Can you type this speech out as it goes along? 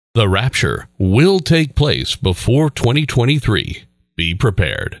The rapture will take place before 2023. Be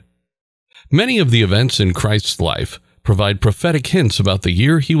prepared. Many of the events in Christ's life provide prophetic hints about the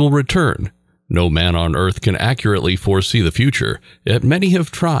year he will return. No man on earth can accurately foresee the future, yet many have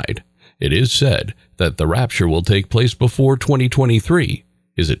tried. It is said that the rapture will take place before 2023.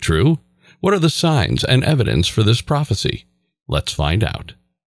 Is it true? What are the signs and evidence for this prophecy? Let's find out.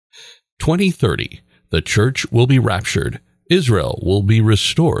 2030, the church will be raptured, Israel will be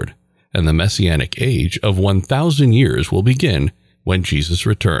restored, and the Messianic Age of 1,000 years will begin when Jesus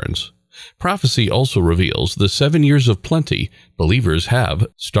returns. Prophecy also reveals the 7 years of plenty believers have,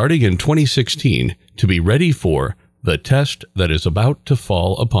 starting in 2016, to be ready for the test that is about to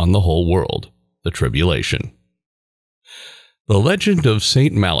fall upon the whole world, the Tribulation. The legend of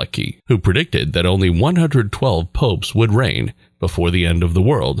Saint Malachi, who predicted that only 112 popes would reign before the end of the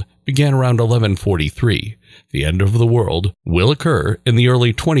world, began around 1143. The end of the world will occur in the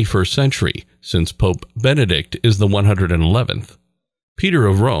early 21st century, since Pope Benedict is the 111th. Peter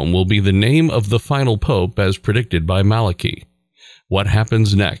of Rome will be the name of the final pope as predicted by Malachi. What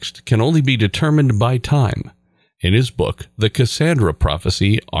happens next can only be determined by time. In his book, The Cassandra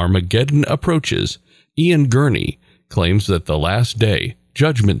Prophecy, Armageddon Approaches, Ian Gurney claims that the last day,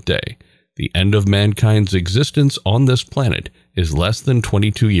 Judgment Day, the end of mankind's existence on this planet, is less than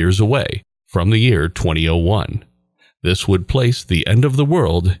 22 years away from the year 2001. This would place the end of the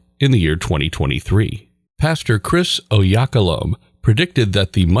world in the year 2023. Pastor Chris Oyakhilome predicted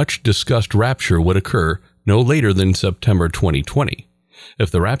that the much-discussed rapture would occur no later than September 2020. If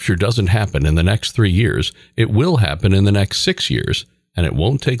the rapture doesn't happen in the next 3 years, it will happen in the next 6 years, and it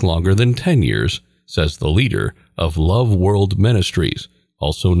won't take longer than 10 years, says the leader of Love World Ministries,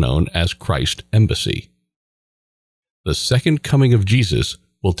 also known as Christ Embassy. The second coming of Jesus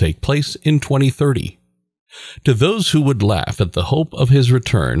will take place in 2030. To those who would laugh at the hope of his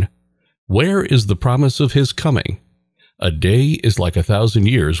return, where is the promise of his coming? A day is like 1,000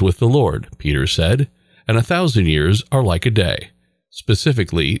 years with the Lord, Peter said, and 1,000 years are like a day.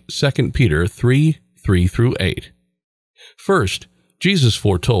 Specifically, 2 Peter 3:3-8. First, Jesus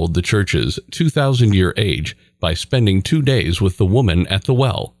foretold the church's 2,000-year age by spending 2 days with the woman at the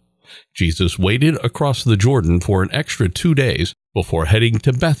well. Jesus waited across the Jordan for an extra 2 days before heading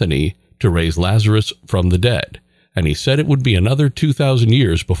to Bethany to raise Lazarus from the dead, and he said it would be another 2,000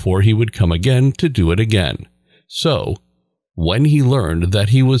 years before he would come again to do it again. So, when he learned that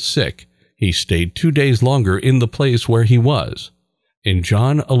he was sick, he stayed 2 days longer in the place where he was. In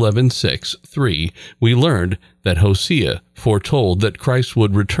John 11:6-3, we learned that Hosea foretold that Christ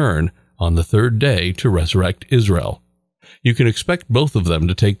would return on the third day to resurrect Israel. You can expect both of them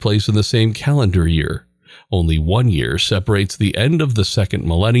to take place in the same calendar year. Only 1 year separates the end of the second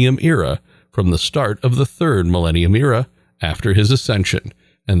millennium era from the start of the third millennium era after his ascension,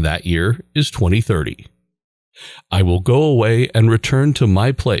 and that year is 2030. I will go away and return to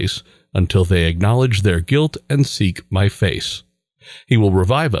my place until they acknowledge their guilt and seek my face. He will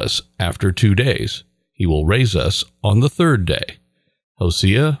revive us after 2 days. He will raise us on the third day.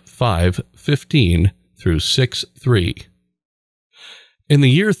 Hosea 5:15-6:3. In the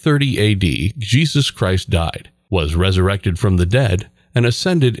year 30 AD, Jesus Christ died, was resurrected from the dead, and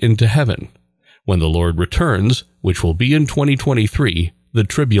ascended into heaven. When the Lord returns, which will be in 2023, the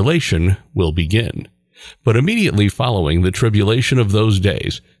tribulation will begin. But immediately following the tribulation of those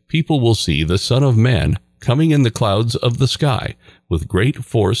days, people will see the Son of Man coming in the clouds of the sky with great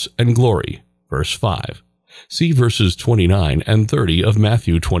force and glory. Verse 5. See verses 29 and 30 of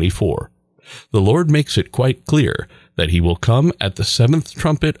Matthew 24. The Lord makes it quite clear that he will come at the seventh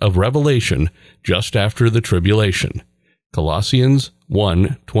trumpet of Revelation just after the tribulation. Colossians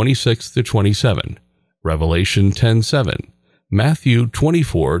 1:26-27, Revelation 10:7, Matthew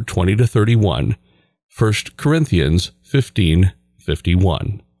 24:20-31, 1 Corinthians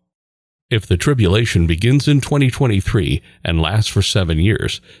 15:51. If the tribulation begins in 2023 and lasts for 7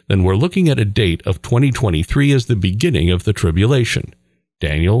 years, then we're looking at a date of 2023 as the beginning of the tribulation.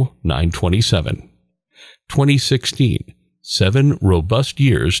 Daniel 9:27. 2016, 7 robust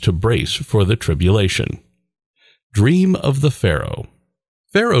years to brace for the tribulation. Dream of the Pharaoh.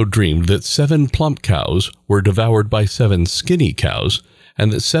 Pharaoh dreamed that 7 plump cows were devoured by 7 skinny cows,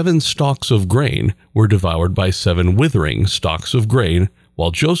 and that 7 stalks of grain were devoured by 7 withering stalks of grain,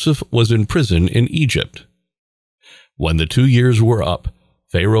 while Joseph was in prison in Egypt. When the 2 years were up,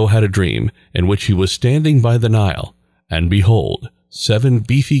 Pharaoh had a dream in which he was standing by the Nile, and behold, 7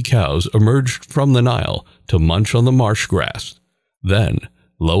 beefy cows emerged from the Nile to munch on the marsh grass. Then,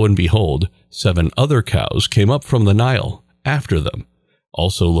 lo and behold, 7 other cows came up from the Nile after them,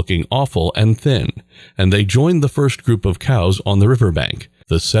 also looking awful and thin, and they joined the first group of cows on the riverbank,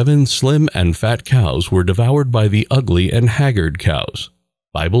 the 7 slim and fat cows were devoured by the ugly and haggard cows.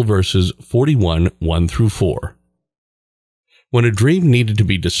 Bible verses 41, 1-4. When a dream needed to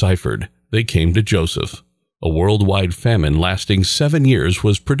be deciphered, they came to Joseph. A worldwide famine lasting 7 years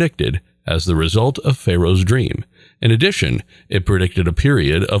was predicted as the result of Pharaoh's dream. In addition, it predicted a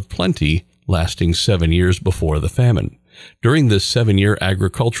period of plenty lasting 7 years before the famine. During this 7-year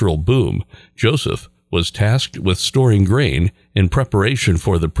agricultural boom, Joseph was tasked with storing grain in preparation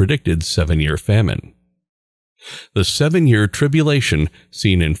for the predicted 7-year famine. The 7-year tribulation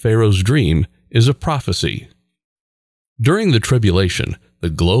seen in Pharaoh's dream is a prophecy. During the tribulation, the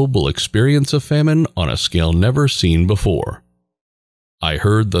globe will experience a famine on a scale never seen before. I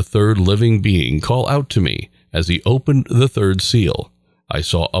heard the third living being call out to me as he opened the third seal. I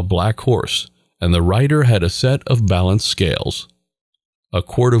saw a black horse, and the rider had a set of balanced scales. A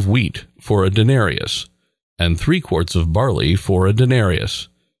quart of wheat for a denarius, and 3 quarts of barley for a denarius,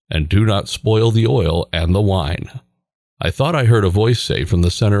 and do not spoil the oil and the wine. I thought I heard a voice say from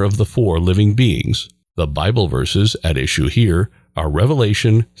the center of the 4 living beings. The Bible verses at issue here are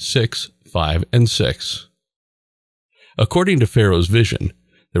Revelation 6, 5, and 6. According to Pharaoh's vision,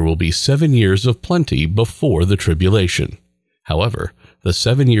 there will be 7 years of plenty before the tribulation. However, the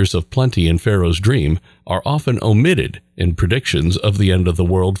 7 years of plenty in Pharaoh's dream are often omitted in predictions of the end of the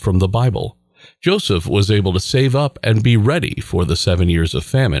world from the Bible. Joseph was able to save up and be ready for the 7 years of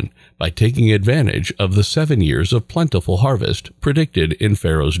famine by taking advantage of the 7 years of plentiful harvest predicted in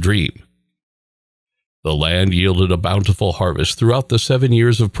Pharaoh's dream. The land yielded a bountiful harvest throughout the 7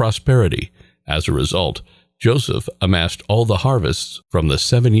 years of prosperity. As a result, Joseph amassed all the harvests from the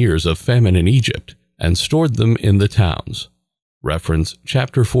 7 years of famine in Egypt and stored them in the towns. Reference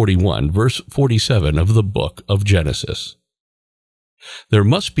chapter 41, verse 47 of the book of Genesis. There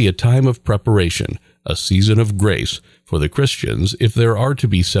must be a time of preparation, a season of grace for the Christians if there are to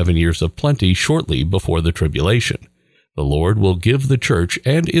be 7 years of plenty shortly before the tribulation. The Lord will give the church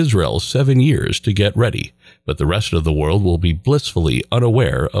and Israel 7 years to get ready, but the rest of the world will be blissfully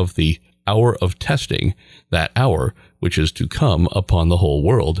unaware of the hour of testing, that hour which is to come upon the whole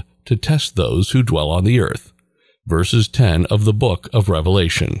world to test those who dwell on the earth. Verses 10 of the book of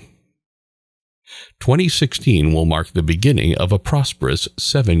Revelation. 2016 will mark the beginning of a prosperous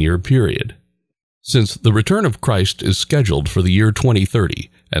 7-year period. Since the return of Christ is scheduled for the year 2030,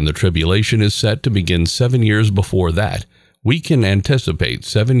 and the tribulation is set to begin 7 years before that, we can anticipate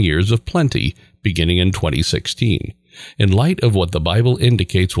 7 years of plenty beginning in 2016. In light of what the Bible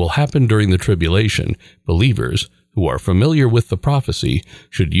indicates will happen during the tribulation, believers who are familiar with the prophecy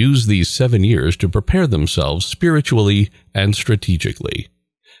should use these 7 years to prepare themselves spiritually and strategically.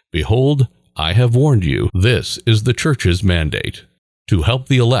 Behold, I have warned you. This is the church's mandate. To help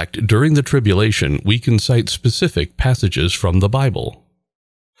the elect during the tribulation, we can cite specific passages from the Bible.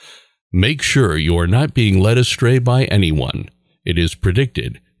 Make sure you are not being led astray by anyone. It is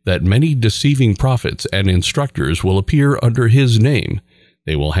predicted that many deceiving prophets and instructors will appear under his name.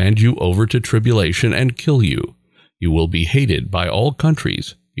 They will hand you over to tribulation and kill you. You will be hated by all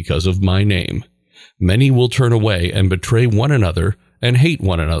countries because of my name. Many will turn away and betray one another and hate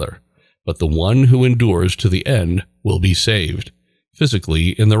one another, but the one who endures to the end will be saved, physically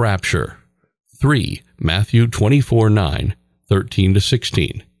in the rapture. 3 Matthew 24:9,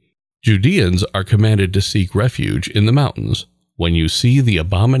 13-16. Judeans are commanded to seek refuge in the mountains when you see the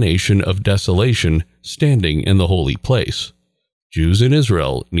abomination of desolation standing in the holy place. Jews in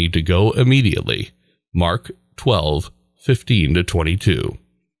Israel need to go immediately. Mark 12:15-22.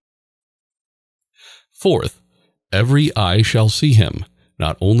 Fourth, every eye shall see him,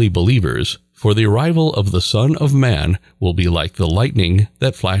 not only believers, for the arrival of the Son of Man will be like the lightning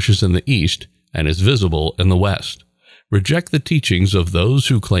that flashes in the east and is visible in the west. Reject the teachings of those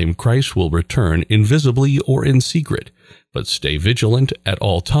who claim Christ will return invisibly or in secret, but stay vigilant at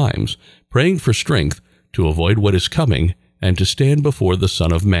all times, praying for strength to avoid what is coming and to stand before the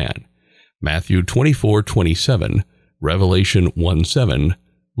Son of Man. Matthew 24:27, Revelation 1:7,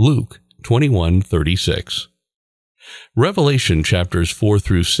 Luke 21:36. Revelation chapters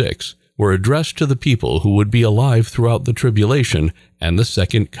 4-6 were addressed to the people who would be alive throughout the tribulation and the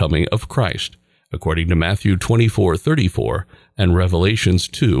second coming of Christ, according to Matthew 24:34 and Revelations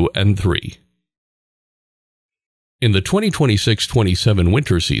 2 and 3. In the 2026-27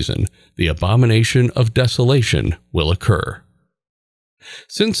 winter season, the abomination of desolation will occur.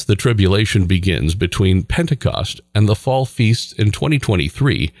 Since the tribulation begins between Pentecost and the fall feasts in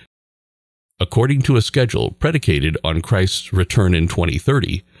 2023, according to a schedule predicated on Christ's return in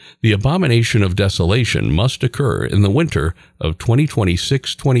 2030, the abomination of desolation must occur in the winter of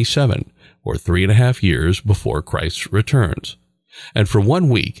 2026-27, or 3.5 years before Christ returns. And for 1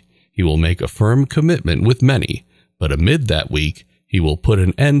 week he will make a firm commitment with many, but amid that week he will put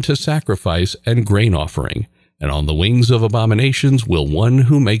an end to sacrifice and grain offering, and on the wings of abominations will one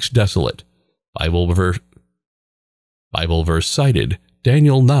who makes desolate. Bible verse cited,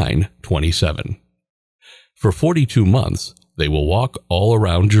 Daniel 9:27. For 42 months they will walk all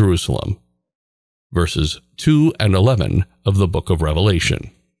around Jerusalem. Verses 2 and 11 of the book of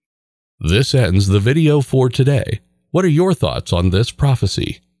Revelation. This ends the video for today. What are your thoughts on this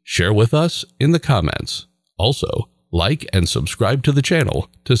prophecy? Share with us in the comments. Also, like and subscribe to the channel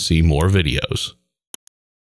to see more videos.